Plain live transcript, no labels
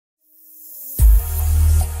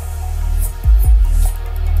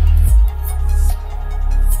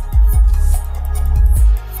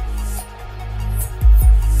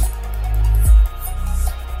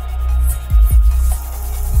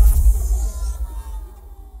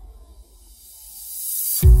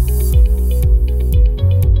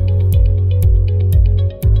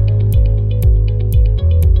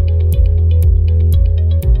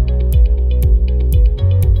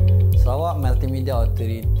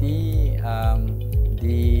komuniti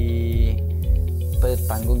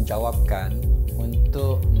dipertanggungjawabkan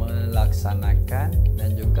untuk melaksanakan dan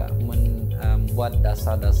juga membuat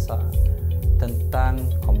dasar-dasar tentang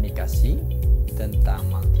komunikasi, tentang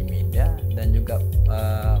multimedia dan juga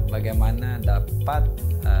bagaimana dapat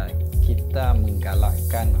kita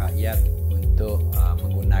menggalakkan rakyat untuk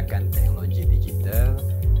menggunakan teknologi digital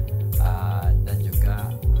dan juga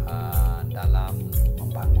dalam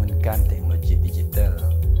membangunkan teknologi digital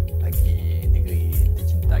bagi negeri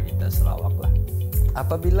tercinta kita Sarawak lah.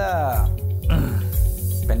 Apabila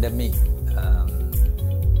pandemik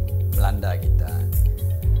melanda kita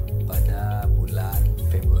pada bulan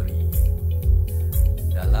Februari,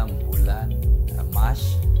 dalam bulan Mac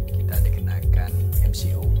kita dikenakan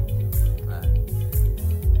MCO.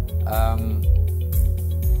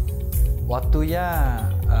 Waktunya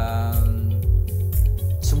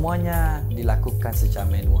semuanya dilakukan secara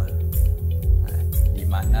manual, di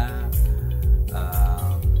mana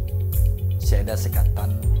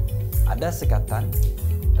ada sekatan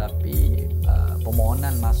tapi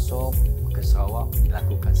permohonan masuk ke Sarawak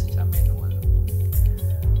dilakukan secara manual.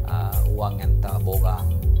 Wang hantar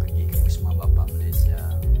borang pergi ke Wisma Bapa Malaysia,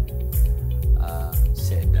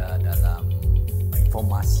 ada dalam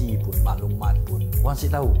informasi pun, maklumat pun wang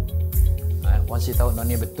si tahu. Wang si tahu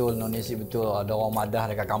noni betul, noni si betul, ada orang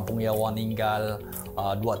madah dekat kampung yang orang tinggal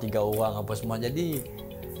 2-3 orang apa semua. Jadi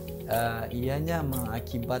ianya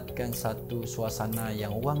mengakibatkan satu suasana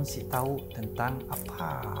yang orang si tahu tentang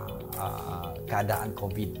apa keadaan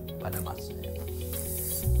COVID pada masa itu.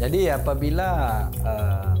 Jadi apabila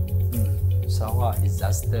Sarawak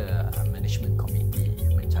Disaster Management Committee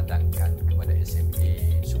mencadangkan kepada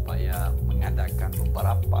SMA supaya mengadakan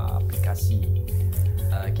beberapa aplikasi,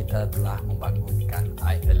 kita telah membangunkan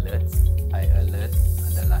iAlert. iAlert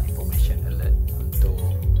adalah information alert untuk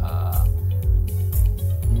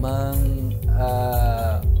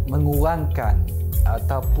mengurangkan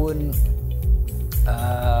ataupun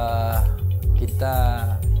kita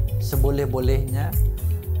seboleh-bolehnya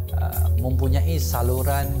mempunyai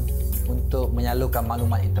saluran untuk menyalurkan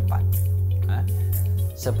maklumat yang tepat,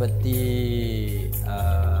 seperti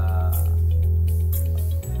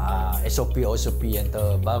SOP yang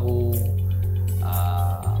terbaru,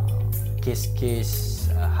 kes-kes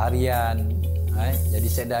harian. Jadi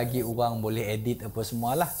saya lagi orang boleh edit apa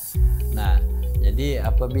semualah. Nah, jadi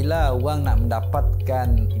apabila orang nak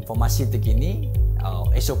mendapatkan informasi terkini,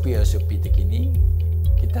 SOP terkini,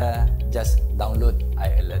 kita just download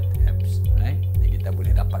iAlert apps, jadi kita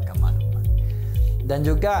boleh dapatkan maklumat. Dan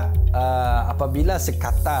juga apabila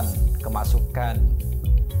sekatan kemasukan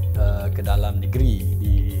ke dalam negeri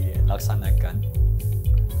dilaksanakan,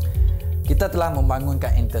 kita telah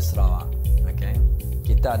membangunkan Enter Sarawak.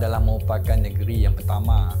 Kita adalah merupakan negeri yang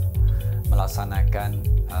pertama melaksanakan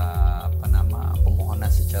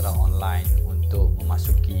permohonan secara online untuk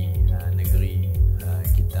memasuki negeri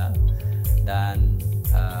kita, dan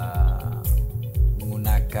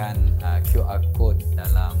menggunakan QR code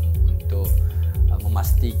dalam untuk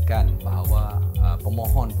memastikan bahawa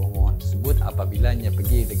pemohon tersebut apabila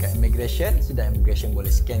pergi dekat immigration, sudah immigration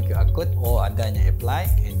boleh scan QR code, adanya apply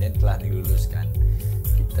and then telah diluluskan.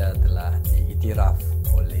 Kita telah diiktiraf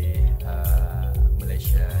oleh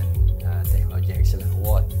Malaysian Technology Excellence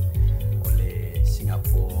Award, oleh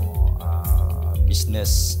Singapore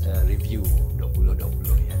Business Review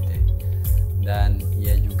 2020 dan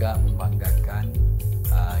ia juga membanggakan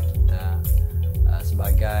kita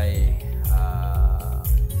sebagai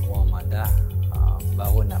orang madah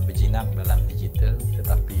baru nak berjinak dalam digital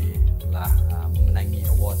tetapi telah memenangi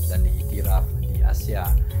award dan diiktiraf di Asia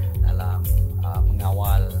dalam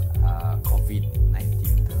mengawal Covid-19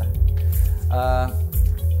 itulah.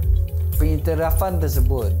 Pengiktirafan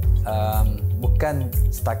tersebut bukan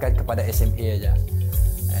setakat kepada SMA saja,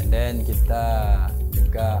 and then kita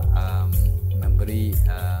juga memberi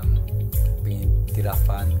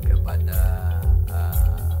pengiktirafan kepada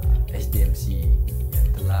SDMC yang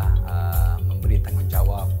telah memberi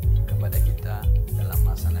tanggungjawab kepada kita dalam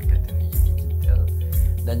melaksanakan teknologi digital,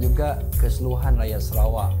 dan juga keseluruhan rakyat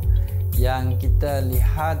Sarawak yang kita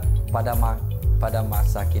lihat pada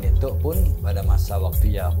masa kini tu pun, pada masa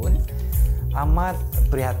waktu ya pun amat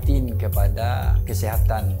prihatin kepada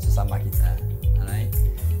kesihatan sesama kita.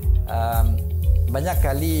 Banyak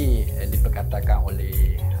kali diperkatakan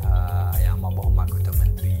oleh Yang Berhormat Ketua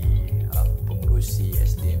Menteri, pengurusi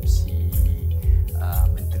SDMC,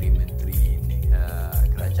 menteri-menteri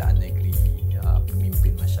kerajaan negeri,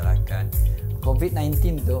 pemimpin masyarakat,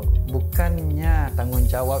 COVID-19 tu bukannya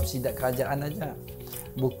tanggungjawab sidak kerajaan aja.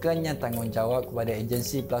 bukannya tanggungjawab kepada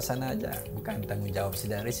agensi pelaksana aja, bukan tanggungjawab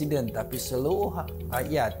residen, tapi seluruh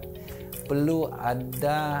rakyat perlu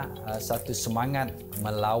ada satu semangat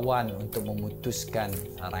melawan untuk memutuskan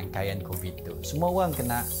rangkaian COVID itu. Semua orang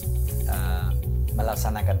kena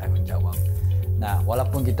melaksanakan tanggungjawab. Nah,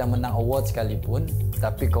 walaupun kita menang award sekalipun,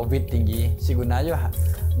 tapi COVID tinggi, si guna aja.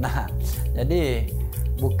 Nah, jadi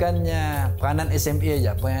bukannya peranan SMA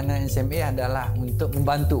aja. Peranan SMA adalah untuk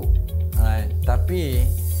membantu. Tapi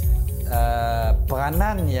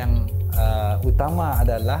peranan yang utama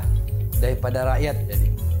adalah daripada rakyat. Jadi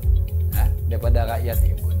daripada rakyat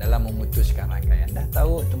itu dalam memutuskan rangkaian. Dah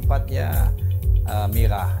tahu tempatnya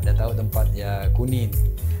merah, dah tahu tempatnya kuning.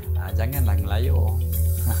 Janganlah ngelayo.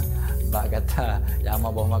 Bak kata yang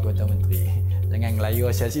amat bawah Kota Menteri, jangan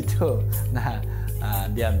ngelayo saya situ. Nah,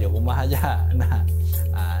 diam di rumah aja. Nah,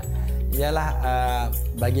 ialah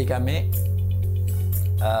bagi kami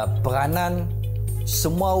peranan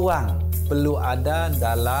semua orang perlu ada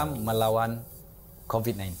dalam melawan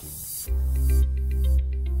Covid-19.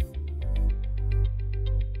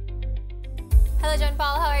 Hello John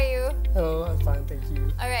Paul, how are you? Hello, I'm fine, thank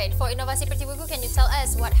you. Alright, for Inovasi Pertiwiku, can you tell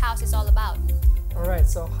us what House is all about? Alright,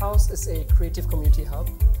 so House is a creative community hub.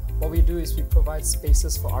 What we do is we provide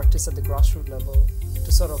spaces for artists at the grassroots level to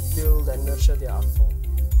sort of build and nurture their art form.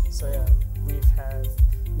 So yeah, we've had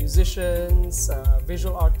musicians,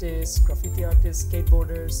 visual artists, graffiti artists,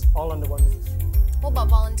 skateboarders, all under one roof. What about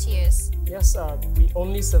volunteers? Yes, we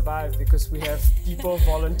only survive because we have people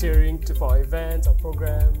volunteering for events or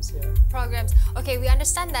programs. Yeah. Programs. Okay, we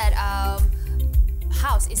understand that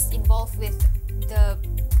House is involved with the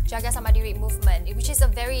Jaga sama Dirik movement, which is a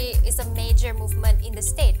major movement in the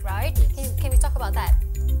state, right? Yes. Can we talk about that?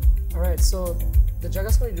 Alright, so the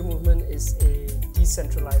Jaga sama Dirik movement is a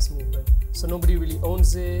decentralized movement. So nobody really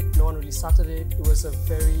owns it, no one really started it. It was a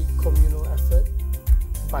very communal effort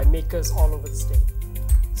by makers all over the state.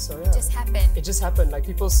 So yeah, It just happened. Like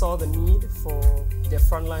people saw the need for their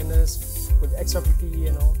frontliners with extra PPE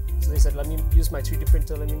and all. So they said, let me use my 3D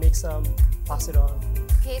printer, let me make some, pass it on.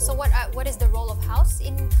 Okay, so what is the role of House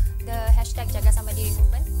in the hashtag Jaga sama Dirik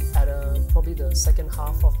movement? At probably the second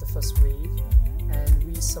half of the first wave, and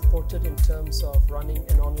we supported in terms of running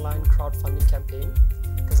an online crowdfunding campaign,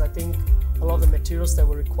 because I think a lot of the materials that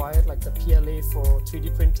were required, like the PLA for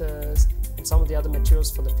 3D printers and some of the other materials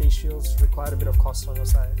for the face shields, required a bit of cost on our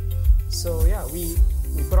side. So yeah, we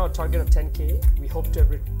put out a target of 10K. We hope to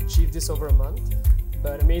have achieved this over a month.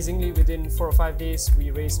 But amazingly, within 4 or 5 days, we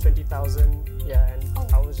raised 20,000. Yeah, and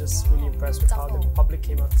I was just really impressed with how the public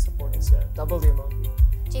came out to support us. Yeah, double the amount.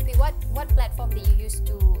 JP, what platform did you use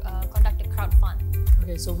to conduct a crowdfund?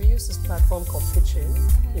 Okay, so we use this platform called Pitch-In.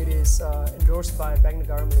 It is endorsed by Bank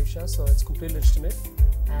Negara Malaysia, so it's completely legitimate.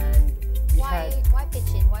 And why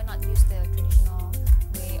Pitch-In? Why not use the traditional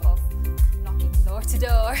way of knocking door to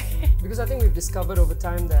door? Because I think we've discovered over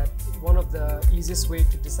time that one of the easiest way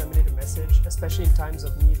to disseminate a message, especially in times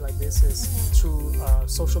of need like this, is through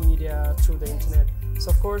social media, through the internet. So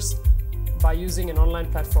of course, by using an online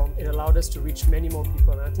platform, it allowed us to reach many more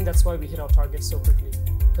people. And I think that's why we hit our target so quickly.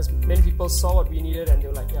 Because many people saw what we needed and they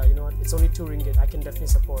were like, yeah, you know what, it's only 2 ringgit, I can definitely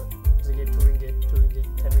support. So they get 2 ringgit, 10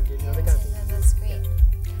 ringgit, you know, that kind of thing. That's great.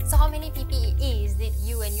 So how many PPEs did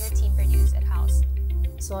you and your team produce at House?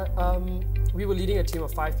 So we were leading a team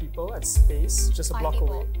of 5 people at Space, just a block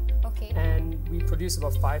away. Okay. And we produced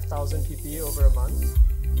about 5,000 PPE over a month.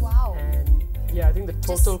 Wow. And yeah, I think the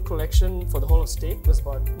total collection for the whole of state was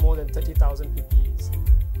about more than 30,000 PPEs.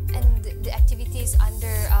 And the activities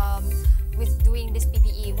under with doing this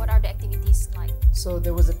PPE, what are the activities like? So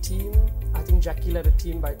there was a team, I think Jackie led a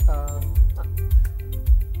team by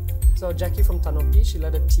so Jackie from Tanopi, she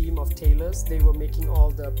led a team of tailors. They were making all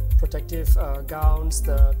the protective gowns,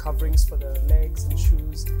 the coverings for the legs and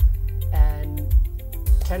shoes. And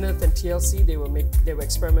Kenneth and TLC, they were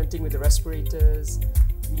experimenting with the respirators.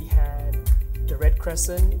 We had the Red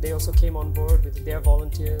Crescent, they also came on board with their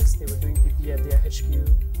volunteers. They were doing PPE at their HQ.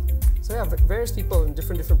 So yeah, various people in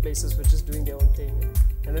different places were just doing their own thing.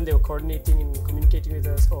 And then they were coordinating and communicating with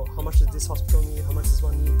us. Oh, how much does this hospital need? How much does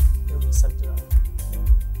one need? And we sent it out.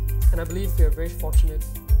 And I believe we are very fortunate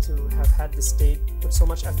to have had the state put so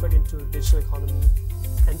much effort into digital economy,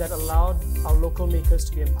 and that allowed our local makers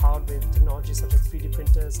to be empowered with technology such as 3D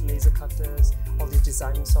printers, laser cutters, all these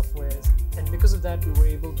designing softwares. And because of that, we were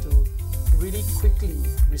able to really quickly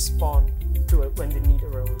respond to it when the need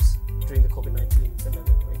arose during the COVID-19 pandemic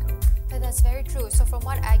breakout. That's very true. So from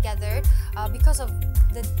what I gathered, because of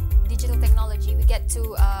the digital technology, we got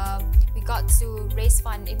to raise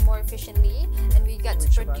fund more efficiently, and we got to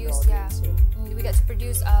produce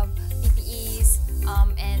PPEs,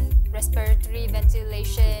 and respiratory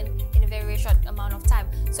ventilation in a very short amount of time.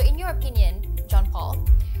 So in your opinion, John Paul,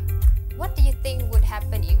 what do you think would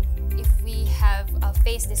happen if we have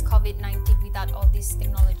faced this COVID-19 without all these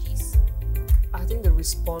technologies? I think the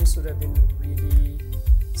response would have been really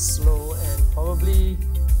slow and probably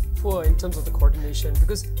poor in terms of the coordination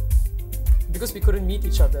because we couldn't meet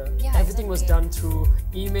each other. Yeah, Everything was done through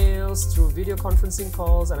emails, through video conferencing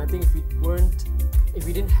calls, and I think if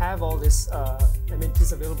we didn't have all this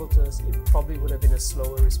amenities available to us, it probably would have been a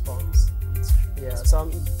slower response. Yeah, so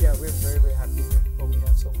we're very, very happy with what we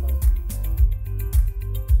have so far.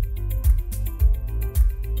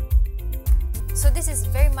 So this is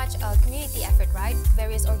very much a community effort, right?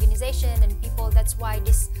 Various organizations and people. That's why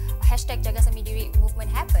this hashtag Jaga Sama Diri movement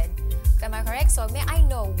happened. Am I correct? So may I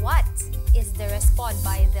know what is the response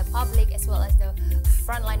by the public as well as the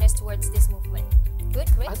frontliners towards this movement? Good,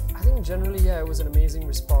 great. I think generally, it was an amazing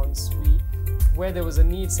response. Where there was a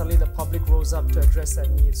need, suddenly the public rose up to address that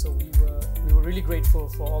need. So we were really grateful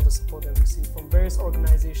for all the support that we received from various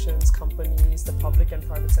organizations, companies, the public and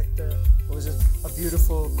private sector. It was just a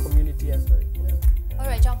beautiful community effort. Yeah. All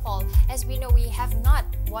right, John Paul. As we know, we have not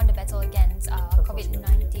won the battle against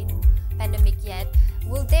COVID-19 pandemic yet.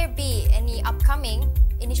 Will there be any upcoming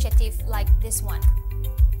initiative like this one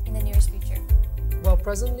in the nearest future? Well,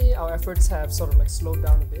 presently our efforts have sort of like slowed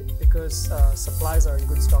down a bit because supplies are in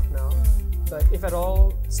good stock now. But if at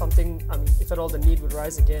all the need would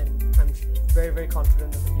rise again, I'm very, very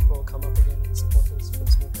confident that the people will come up again and support us for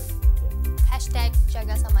this movement. Yeah. Hashtag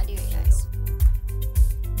Jaga Sama Diri, guys.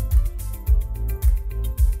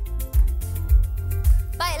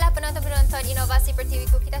 Baiklah penonton-penonton Inovasi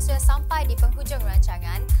Pertiwiku, kita sudah sampai di penghujung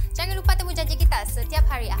rancangan. Jangan lupa temu janji kita setiap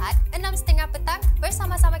hari Ahad 6.30 petang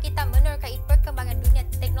bersama-sama kita menerkai perkembangan dunia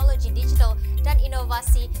teknologi digital dan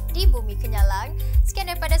inovasi di bumi kenyalang.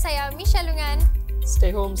 Sekian daripada saya, Misha Lungan.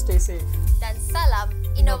 Stay home, stay safe. Dan salam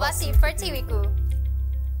Inovasi Pertiwiku.